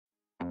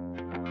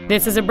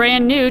This is a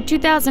brand new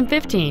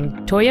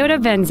 2015 Toyota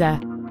Venza.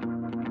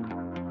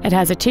 It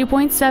has a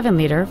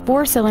 2.7-liter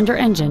four-cylinder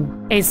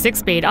engine, a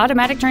 6-speed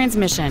automatic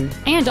transmission,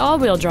 and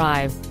all-wheel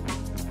drive.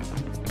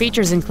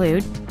 Features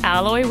include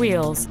alloy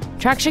wheels,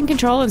 traction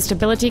control and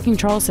stability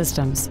control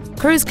systems,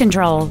 cruise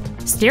control,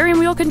 steering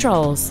wheel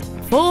controls,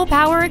 full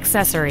power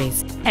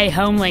accessories, a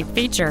home link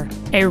feature,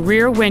 a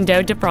rear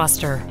window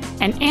defroster,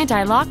 an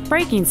anti-lock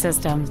braking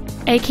system,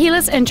 a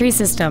keyless entry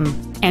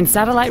system, and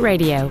satellite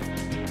radio.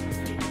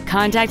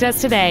 Contact us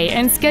today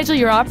and schedule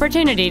your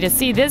opportunity to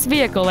see this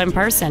vehicle in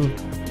person.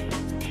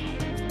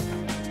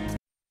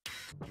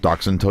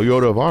 Doxon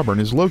Toyota of Auburn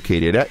is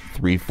located at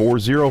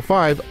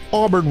 3405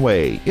 Auburn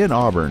Way in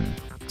Auburn,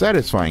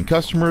 satisfying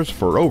customers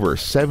for over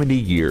 70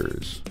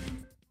 years.